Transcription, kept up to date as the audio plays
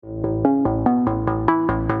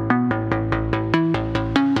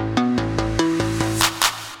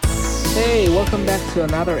welcome back to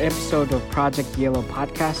another episode of Project Yellow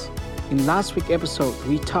Podcast. In last week's episode,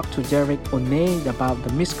 we talked to Derek O'Neill about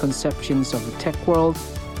the misconceptions of the tech world,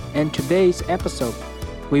 and today's episode,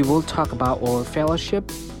 we will talk about Orr Fellowship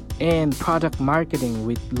and product marketing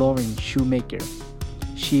with Lauren Shomaker.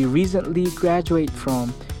 She recently graduated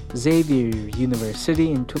from Xavier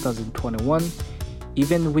University in 2021.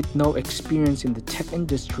 Even with no experience in the tech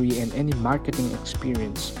industry and any marketing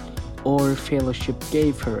experience, Orr Fellowship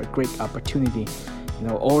gave her a great opportunity.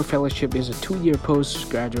 Orr Fellowship is a 2-year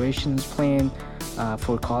post-graduation plan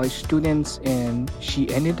for college students, and she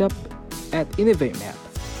ended up at Inovatemap.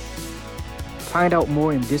 Find out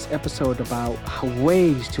more in this episode about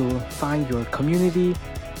ways to find your community,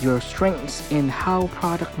 your strengths, and how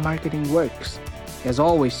product marketing works. As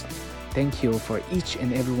always, thank you for each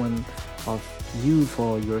and every one of you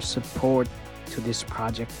for your support to this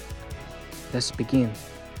project. Let's begin.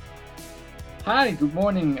 Hi, good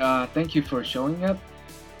morning. Thank you for showing up.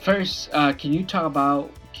 First, can you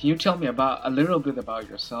tell me about a little bit about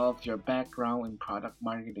yourself, your background in product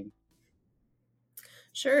marketing?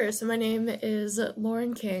 Sure. So my name is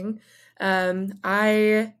Lauren King.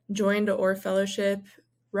 I joined Orr Fellowship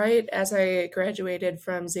right as I graduated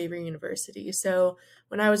from Xavier University. So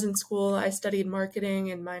when I was in school, I studied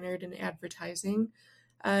marketing and minored in advertising.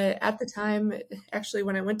 At the time, actually,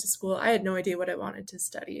 when I went to school, I had no idea what I wanted to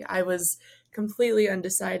study. I was completely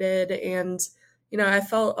undecided, and I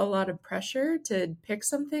felt a lot of pressure to pick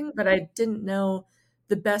something, but I didn't know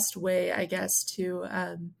the best way, I guess, to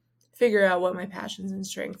figure out what my passions and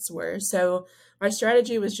strengths were. So my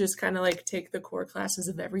strategy was just kind of like take the core classes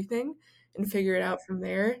of everything and figure it out from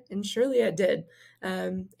there. And surely I did.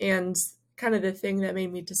 And kind of the thing that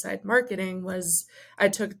made me decide marketing was I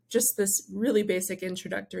took just this really basic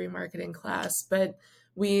introductory marketing class, but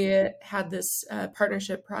we had this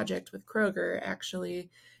partnership project with Kroger, actually.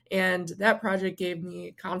 And that project gave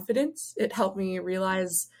me confidence. It helped me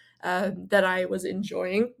realize that I was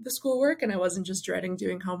enjoying the schoolwork and I wasn't just dreading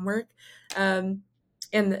doing homework. And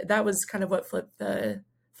that was kind of what flipped the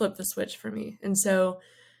switch for me. And so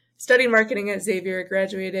studied marketing at Xavier,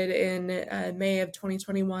 graduated in May of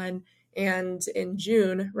 2021, and in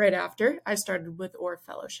June, right after, I started with Orr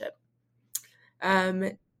Fellowship.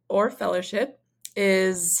 Orr Fellowship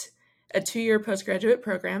is a 2-year postgraduate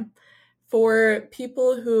program for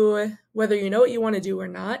people who, whether you know what you want to do or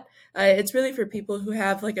not, it's really for people who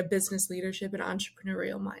have like a business leadership and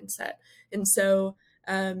entrepreneurial mindset. And so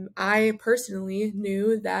I personally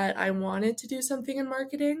knew that I wanted to do something in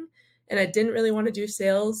marketing, and I didn't really want to do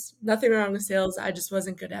sales. Nothing wrong with sales. I just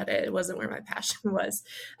wasn't good at it. It wasn't where my passion was.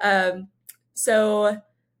 So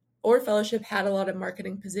Orr Fellowship had a lot of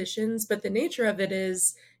marketing positions, but the nature of it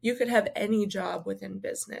is you could have any job within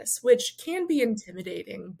business, which can be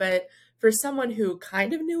intimidating. But for someone who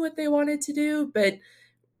kind of knew what they wanted to do, but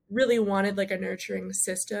really wanted like a nurturing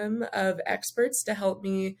system of experts to help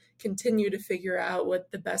me continue to figure out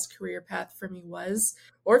what the best career path for me was,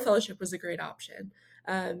 Orr Fellowship was a great option.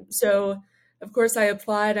 So of course I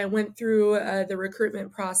applied, I went through the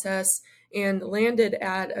recruitment process and landed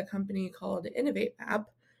at a company called Inovatemap,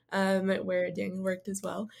 where Daniel worked as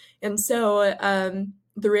well. And so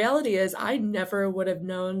the reality is I never would have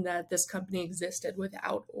known that this company existed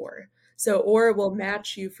without Orr. So Orr will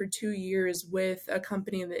match you for 2 years with a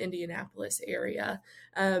company in the Indianapolis area.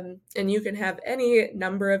 And you can have any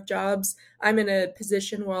number of jobs. I'm in a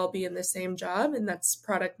position where I'll be in the same job, and that's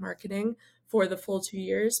product marketing for the full 2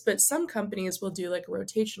 years. But some companies will do like a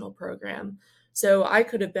rotational program. So I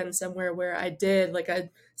could have been somewhere where I did like a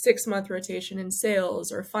 6-month rotation in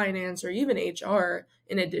sales or finance or even HR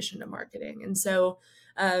in addition to marketing. And so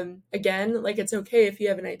again, like it's okay if you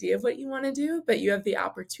have an idea of what you want to do, but you have the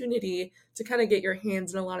opportunity to kind of get your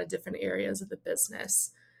hands in a lot of different areas of the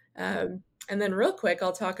business. And then real quick,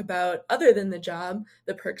 I'll talk about, other than the job,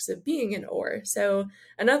 the perks of being in Orr. So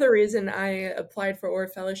another reason I applied for Orr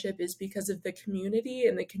Fellowship is because of the community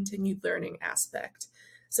and the continued learning aspect.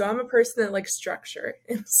 So I'm a person that likes structure.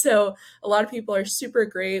 And so a lot of people are super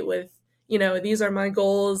great with, these are my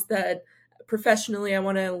goals that professionally I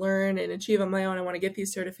want to learn and achieve on my own. I want to get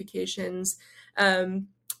these certifications.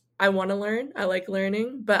 I want to learn. I like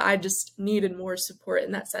learning, but I just needed more support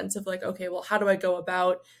in that sense of like, okay, well, how do I go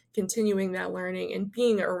about continuing that learning and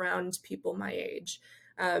being around people my age?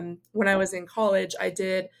 When I was in college, I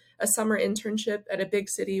did a summer internship at a big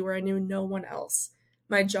city where I knew no one else.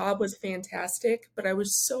 My job was fantastic, but I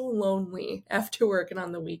was so lonely after working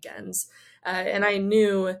on the weekends. And I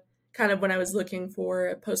knew kind of when I was looking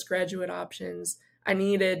for postgraduate options, I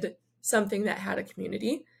needed something that had a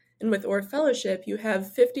community. And with Orr Fellowship, you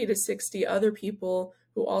have 50 to 60 other people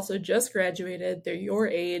who also just graduated. They're your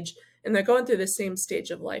age, and they're going through the same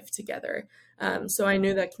stage of life together. So I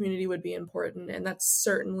knew that community would be important, and that's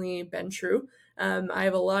certainly been true. I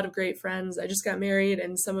have a lot of great friends. I just got married,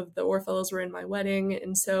 and some of the Orr Fellows were in my wedding.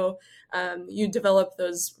 And so you develop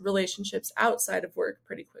those relationships outside of work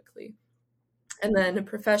pretty quickly. And then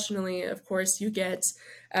professionally, of course, you get,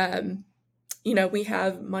 we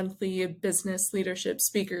have monthly business leadership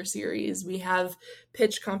speaker series. We have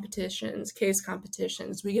pitch competitions, case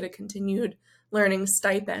competitions. We get a continued learning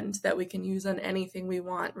stipend that we can use on anything we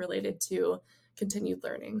want related to continued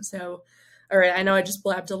learning. So, all right, I know I just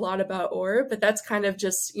blabbed a lot about Orr, but that's kind of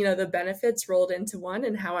just, the benefits rolled into one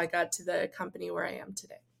and how I got to the company where I am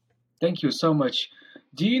today. Thank you so much.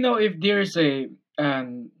 Do you know if there's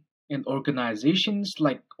an organizations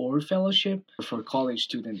like Orr Fellowship for college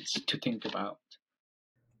students to think about?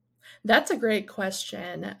 That's a great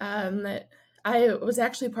question. I was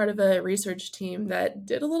actually part of a research team that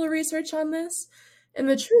did a little research on this. And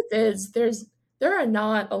the truth is, there are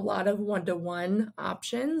not a lot of one-to-one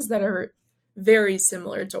options that are very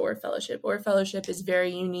similar to Orr Fellowship. Orr Fellowship is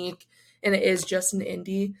very unique, and it is just an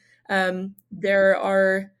indie. There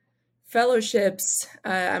are fellowships,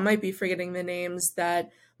 I might be forgetting the names,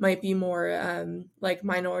 that might be more like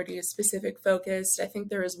minority-specific focused. I think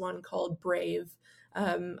there is one called Brave.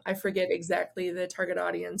 I forget exactly the target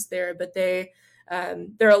audience there, but there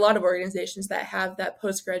are a lot of organizations that have that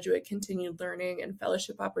postgraduate continued learning and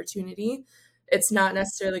fellowship opportunity. It's not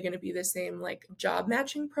necessarily going to be the same like job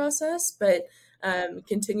matching process, but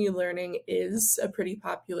continued learning is a pretty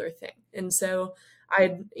popular thing. And so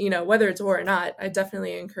whether it's Orr or not, I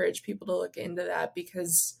definitely encourage people to look into that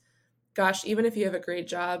because gosh, even if you have a great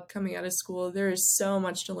job coming out of school, there is so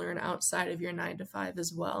much to learn outside of your 9 to 5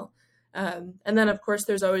 as well. And then, of course,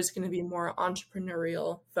 there's always going to be more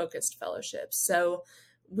entrepreneurial focused fellowships. So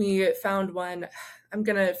we found one, I'm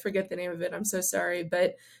going to forget the name of it. I'm so sorry.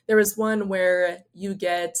 But there was one where you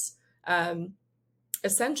get,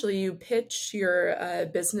 essentially you pitch your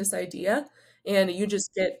business idea and you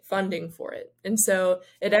just get funding for it. And so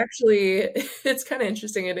it's kind of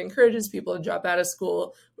interesting. It encourages people to drop out of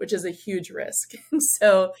school, which is a huge risk. And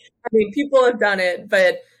so, I mean, people have done it,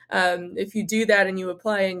 but if you do that and you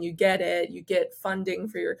apply and you get it, you get funding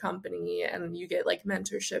for your company and you get like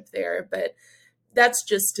mentorship there. But that's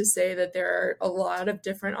just to say that there are a lot of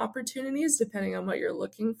different opportunities depending on what you're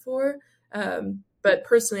looking for. But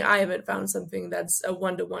personally, I haven't found something that's a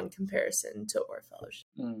one-to-one comparison to Orr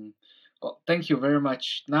Fellowship. Well, thank you very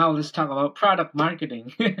much. Now let's talk about product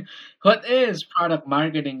marketing. What is product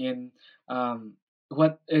marketing and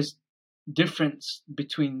what is difference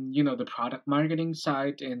between the product marketing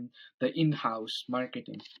side and the in-house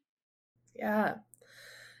marketing? Yeah.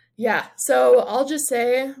 So I'll just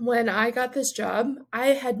say when I got this job, I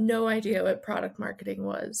had no idea what product marketing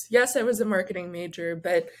was. Yes, I was a marketing major,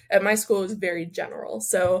 but at my school it was very general.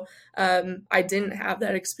 So I didn't have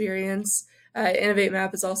that experience.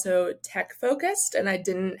 Inovatemap is also tech focused, and I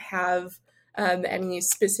didn't have any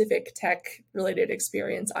specific tech related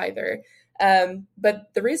experience either.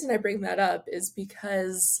 But the reason I bring that up is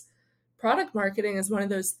because product marketing is one of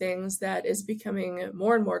those things that is becoming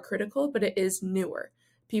more and more critical, but it is newer.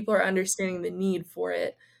 People are understanding the need for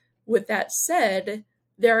it. With that said,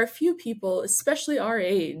 there are a few people, especially our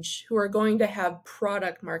age, who are going to have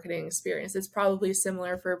product marketing experience. It's probably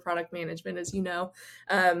similar for product management, as you know.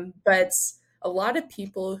 But a lot of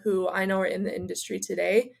people who I know are in the industry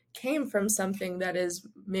today came from something that is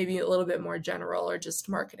maybe a little bit more general or just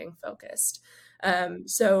marketing focused.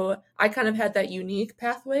 So I kind of had that unique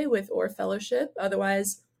pathway with Orr Fellowship.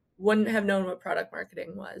 Otherwise, wouldn't have known what product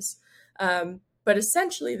marketing was. But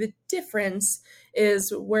essentially, the difference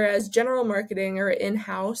is whereas general marketing or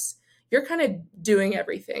in-house, you're kind of doing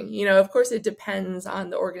everything. Of course, it depends on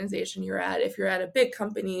the organization you're at. If you're at a big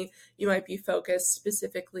company, you might be focused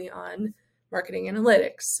specifically on marketing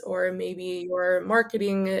analytics or maybe your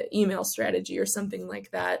marketing email strategy or something like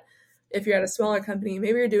that. If you're at a smaller company,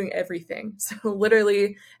 maybe you're doing everything. So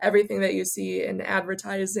literally everything that you see in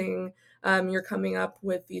advertising, you're coming up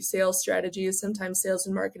with the sales strategies. Sometimes sales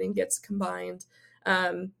and marketing gets combined.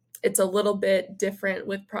 It's a little bit different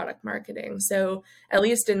with product marketing. So at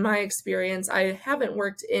least in my experience, I haven't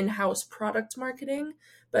worked in-house product marketing,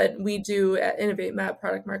 but we do at Inovatemap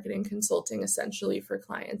product marketing consulting essentially for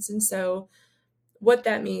clients. And so what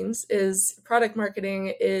that means is product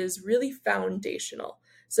marketing is really foundational.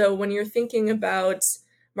 So when you're thinking about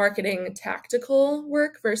marketing tactical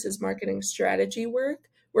work versus marketing strategy work,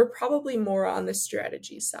 we're probably more on the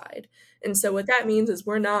strategy side. And so what that means is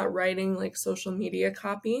we're not writing like social media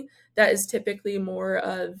copy. That is typically more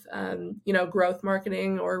of, growth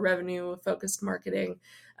marketing or revenue focused marketing.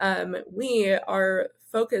 We are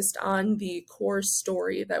focused on the core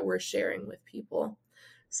story that we're sharing with people.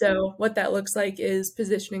 So what that looks like is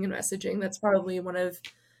positioning and messaging. That's probably one of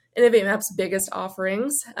Inovatemap's biggest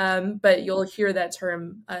offerings, but you'll hear that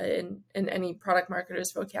term in any product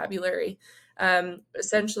marketer's vocabulary.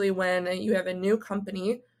 Essentially, when you have a new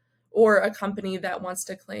company or a company that wants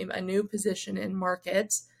to claim a new position in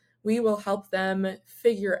market, we will help them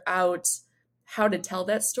figure out how to tell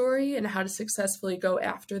that story and how to successfully go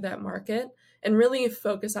after that market and really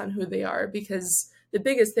focus on who they are. Because the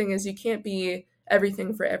biggest thing is you can't be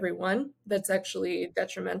everything for everyone. That's actually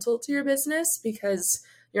detrimental to your business because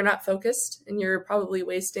you're not focused and you're probably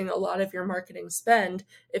wasting a lot of your marketing spend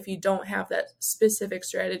if you don't have that specific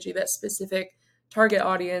strategy, that specific target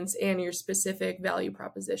audience, and your specific value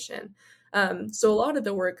proposition. So a lot of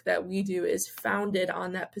the work that we do is founded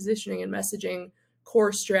on that positioning and messaging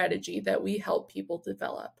core strategy that we help people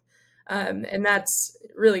develop. And that's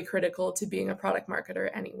really critical to being a product marketer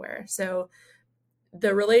anywhere. So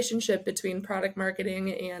the relationship between product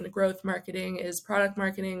marketing and growth marketing is product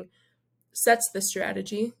marketing sets the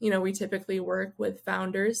strategy. We typically work with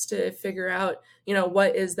founders to figure out,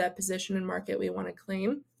 what is that position in market we want to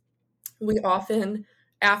claim. We often,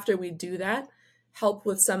 after we do that, help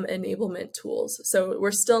with some enablement tools. So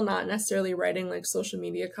we're still not necessarily writing like social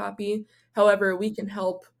media copy. However, we can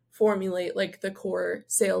help formulate like the core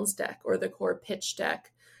sales deck or the core pitch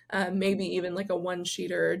deck, maybe even like a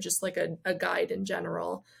one-sheeter or just like a guide in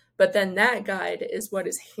general. But then that guide is what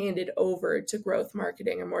is handed over to growth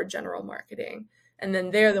marketing or more general marketing. And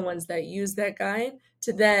then they're the ones that use that guide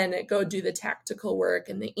to then go do the tactical work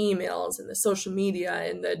and the emails and the social media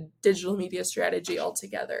and the digital media strategy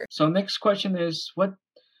altogether. So next question is what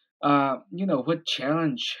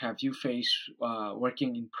challenge have you faced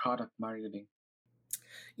working in product marketing?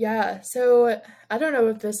 Yeah, so I don't know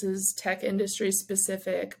if this is tech industry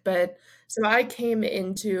specific, but so I came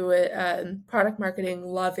into product marketing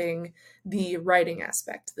loving the writing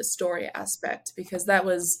aspect, the story aspect, because that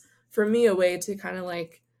was for me a way to kind of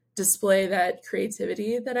like display that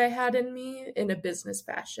creativity that I had in me in a business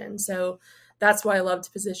fashion. So that's why I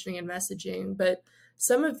loved positioning and messaging. But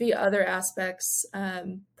some of the other aspects,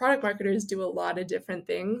 product marketers do a lot of different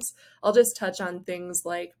things. I'll just touch on things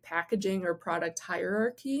like packaging or product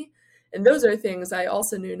hierarchy. And those are things I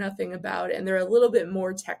also knew nothing about, and they're a little bit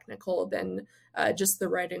more technical than just the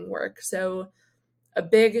writing work. So a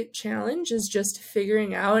big challenge is just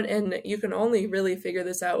figuring out, and you can only really figure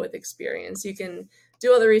this out with experience. You can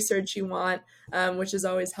do all the research you want, which is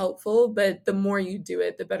always helpful, but the more you do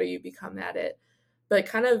it, the better you become at it. But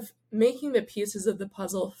kind of making the pieces of the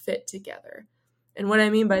puzzle fit together. And what I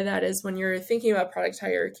mean by that is when you're thinking about product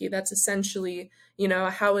hierarchy, that's essentially,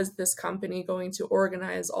 how is this company going to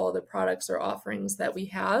organize all the products or offerings that we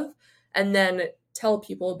have and then tell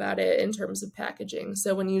people about it in terms of packaging.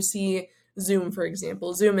 So when you see Zoom, for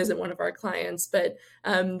example, Zoom isn't one of our clients, but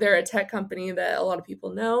they're a tech company that a lot of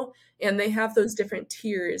people know, and they have those different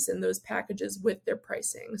tiers and those packages with their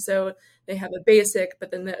pricing. So they have a basic,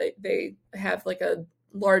 but then they have like a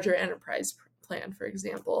larger enterprise plan, for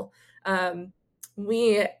example.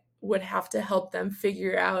 We would have to help them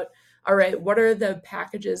figure out, all right, what are the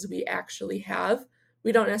packages we actually have?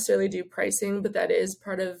 We don't necessarily do pricing, but that is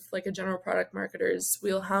part of like a general product marketer's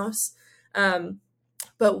wheelhouse.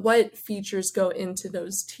 But what features go into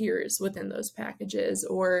those tiers within those packages,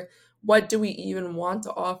 or what do we even want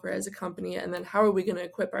to offer as a company? And then how are we going to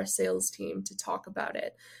equip our sales team to talk about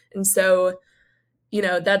it? And so,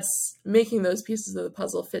 that's making those pieces of the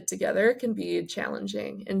puzzle fit together can be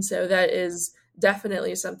challenging. And so that is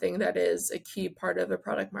definitely something that is a key part of a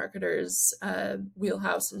product marketer's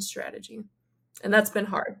wheelhouse and strategy. And that's been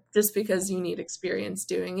hard just because you need experience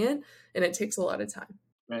doing it and it takes a lot of time.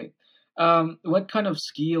 Right. What kind of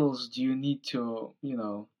skills do you need to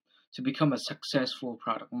become a successful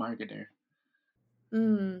product marketer?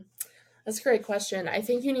 That's a great question. I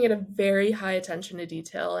think you need a very high attention to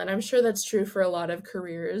detail, and I'm sure that's true for a lot of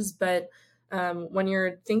careers. But when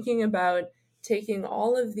you're thinking about taking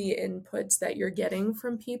all of the inputs that you're getting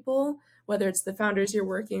from people, whether it's the founders you're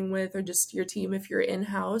working with or just your team if you're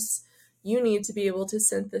in-house, you need to be able to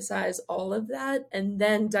synthesize all of that and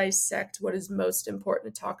then dissect what is most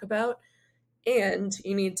important to talk about. And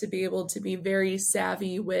you need to be able to be very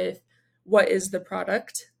savvy with what is the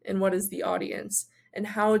product and what is the audience, and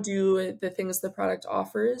how do the things the product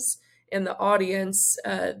offers and the audience,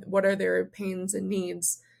 what are their pains and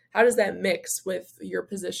needs? How does that mix with your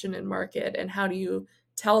position in market, and how do you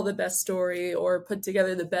tell the best story or put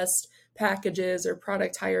together the best packages or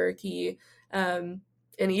product hierarchy, and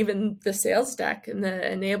even the sales deck and the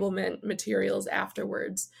enablement materials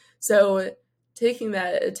afterwards. So taking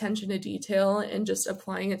that attention to detail and just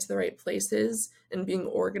applying it to the right places and being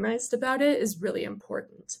organized about it is really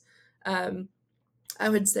important. I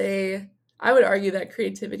would argue that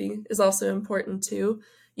creativity is also important too.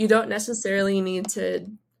 You don't necessarily need to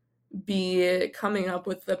be coming up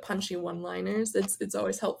with the punchy one-liners. It's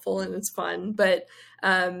always helpful and it's fun, but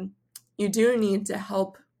you do need to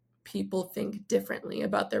help people think differently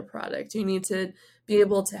about their product. You need to be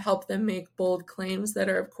able to help them make bold claims that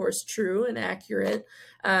are, of course, true and accurate.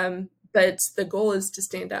 But the goal is to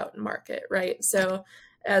stand out in market, right? So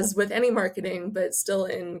as with any marketing, but still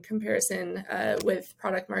in comparison with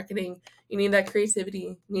product marketing, you need that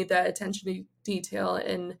creativity, you need that attention to detail,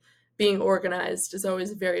 and being organized is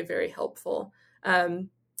always very, very helpful.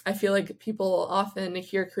 I feel like people often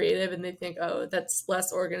hear creative and they think, oh, that's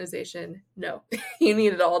less organization. No, you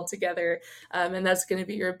need it all together. And that's going to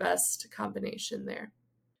be your best combination there.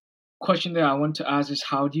 Question that I want to ask is,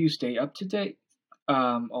 how do you stay up to date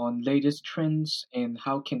on latest trends, and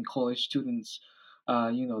how can college students,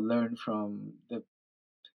 learn from the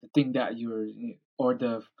thing that or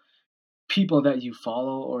the people that you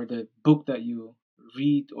follow, or the book that you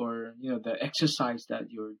read, or the exercise that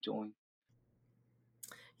you're doing?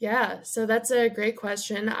 Yeah, so that's a great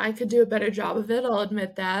question. I could do a better job of it, I'll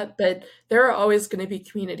admit that, but there are always going to be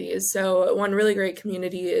communities. So, one really great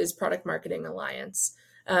community is Product Marketing Alliance.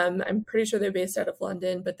 I'm pretty sure they're based out of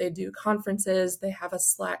London, but they do conferences, they have a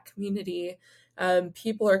Slack community.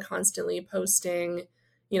 People are constantly posting,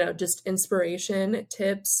 just inspiration,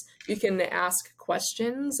 tips. You can ask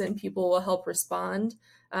questions and people will help respond.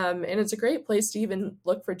 And it's a great place to even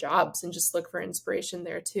look for jobs and just look for inspiration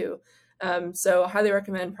there too. So highly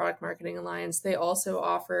recommend Product Marketing Alliance. They also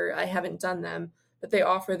offer, I haven't done them, but they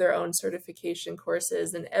offer their own certification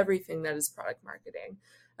courses and everything that is product marketing.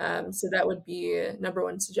 So that would be number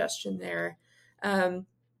one suggestion there.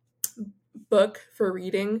 Book for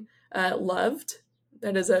reading, Loved.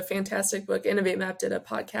 That is a fantastic book. Inovatemap did a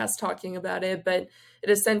podcast talking about it, but it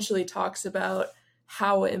essentially talks about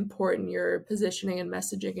how important your positioning and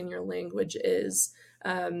messaging in your language is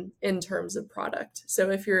in terms of product.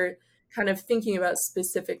 So if you're kind of thinking about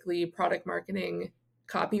specifically product marketing,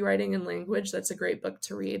 copywriting, and language, that's a great book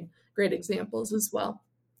to read. Great examples as well.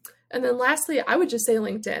 And then lastly, I would just say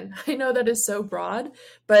LinkedIn. I know that is so broad,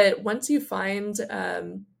 but once you find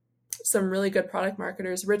some really good product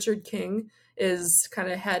marketers, Richard King is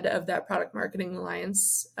kind of head of that Product Marketing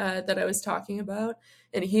Alliance that I was talking about.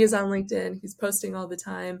 And he is on LinkedIn. He's posting all the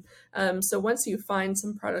time. So once you find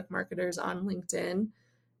some product marketers on LinkedIn,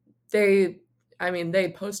 they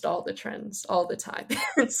post all the trends all the time.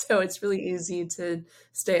 So it's really easy to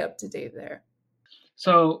stay up to date there.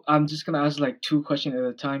 So I'm just gonna ask like two questions at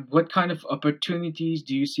a time. What kind of opportunities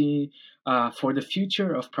do you see for the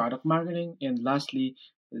future of product marketing? And lastly,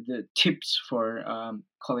 the tips for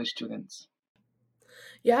college students.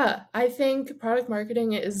 Yeah, I think product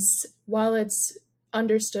marketing is, while it's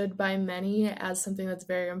understood by many as something that's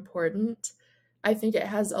very important, I think it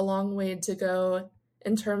has a long way to go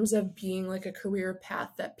in terms of being like a career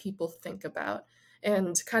path that people think about.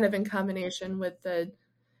 And kind of in combination with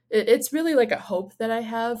it's really like a hope that I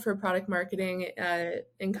have for product marketing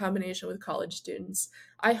in combination with college students.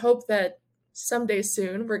 I hope that someday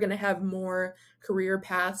soon we're going to have more career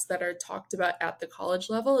paths that are talked about at the college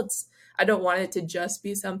level. I don't want it to just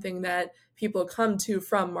be something that people come to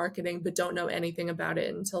from marketing but don't know anything about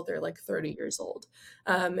it until they're like 30 years old.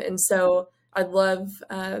 And so I'd love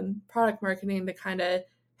product marketing to kind of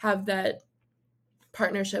have that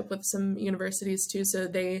partnership with some universities too, so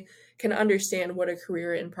they can understand what a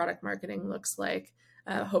career in product marketing looks like.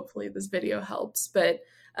 Hopefully this video helps, but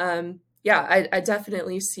yeah, I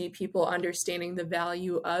definitely see people understanding the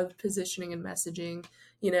value of positioning and messaging.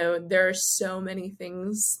 There are so many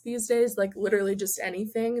things these days, like literally just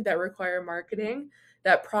anything that require marketing,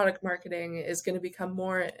 that product marketing is going to become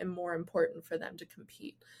more and more important for them to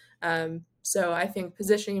compete. So I think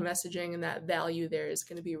positioning and messaging and that value there is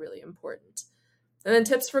going to be really important. And then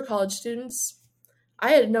tips for college students.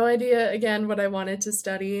 I had no idea, again, what I wanted to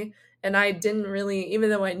study. And I didn't really, even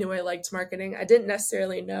though I knew I liked marketing, I didn't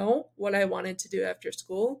necessarily know what I wanted to do after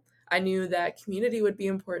school. I knew that community would be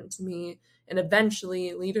important to me. And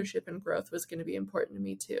eventually leadership and growth was going to be important to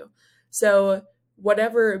me too. So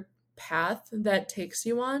whatever path that takes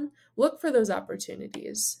you on, look for those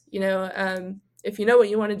opportunities. If you know what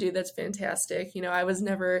you want to do, that's fantastic. I was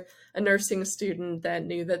never a nursing student that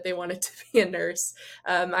knew that they wanted to be a nurse.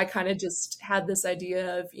 I kind of just had this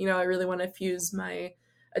idea of, I really want to fuse my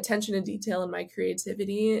attention to detail and my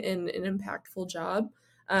creativity in an impactful job,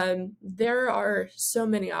 there are so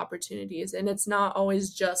many opportunities, and it's not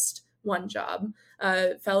always just one job.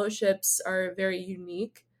 Fellowships are very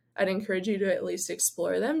unique. I'd encourage you to at least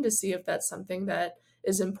explore them to see if that's something that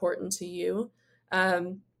is important to you.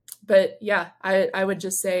 But yeah, I would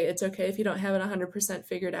just say it's okay if you don't have it 100%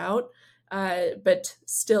 figured out, but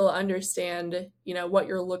still understand, what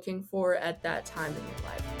you're looking for at that time in your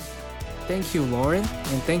life. Thank you, Lauren,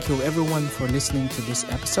 and thank you everyone for listening to this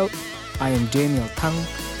episode. I am Daniel Tang,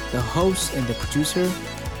 the host and the producer.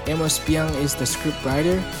 Amos Biang is the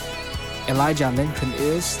scriptwriter. Elijah Lenkren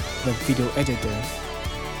is the video editor.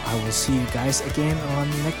 I will see you guys again on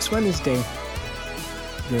next Wednesday.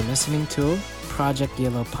 You're listening to Project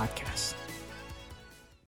Yellow Podcast.